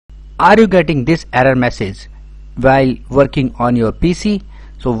Are you getting this error message while working on your PC?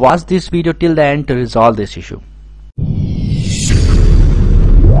 So watch this video till the end to resolve this issue.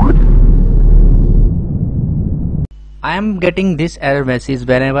 I am getting this error message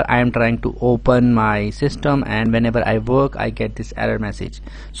whenever I am trying to open my system, and whenever I work I get this error message.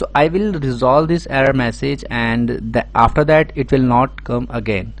 So I will resolve this error message, and after that it will not come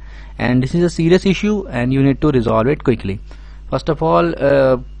again. And this is a serious issue and you need to resolve it quickly. First of all,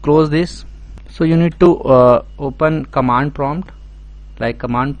 close this. So you need to open command prompt, like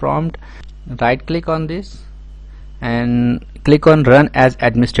command prompt, right click on this and click on run as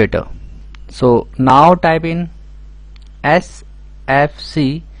administrator. So now type in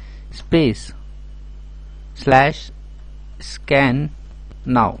sfc space /scannow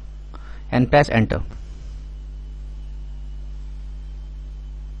and press enter.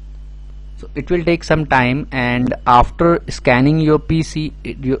 So it will take some time, and after scanning your PC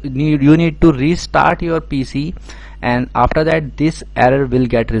you need to restart your PC, and after that this error will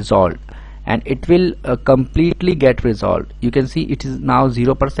get resolved, and it will completely get resolved. You can see it is now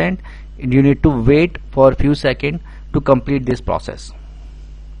 0%. You need to wait for a few seconds to complete this process.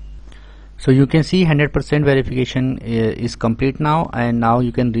 So you can see 100% verification is complete now, and now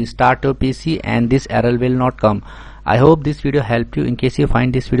you can restart your PC and this error will not come. I hope this video helped you. In case you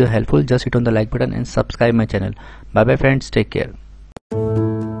find this video helpful, just hit on the like button and subscribe my channel. Bye bye friends, take care.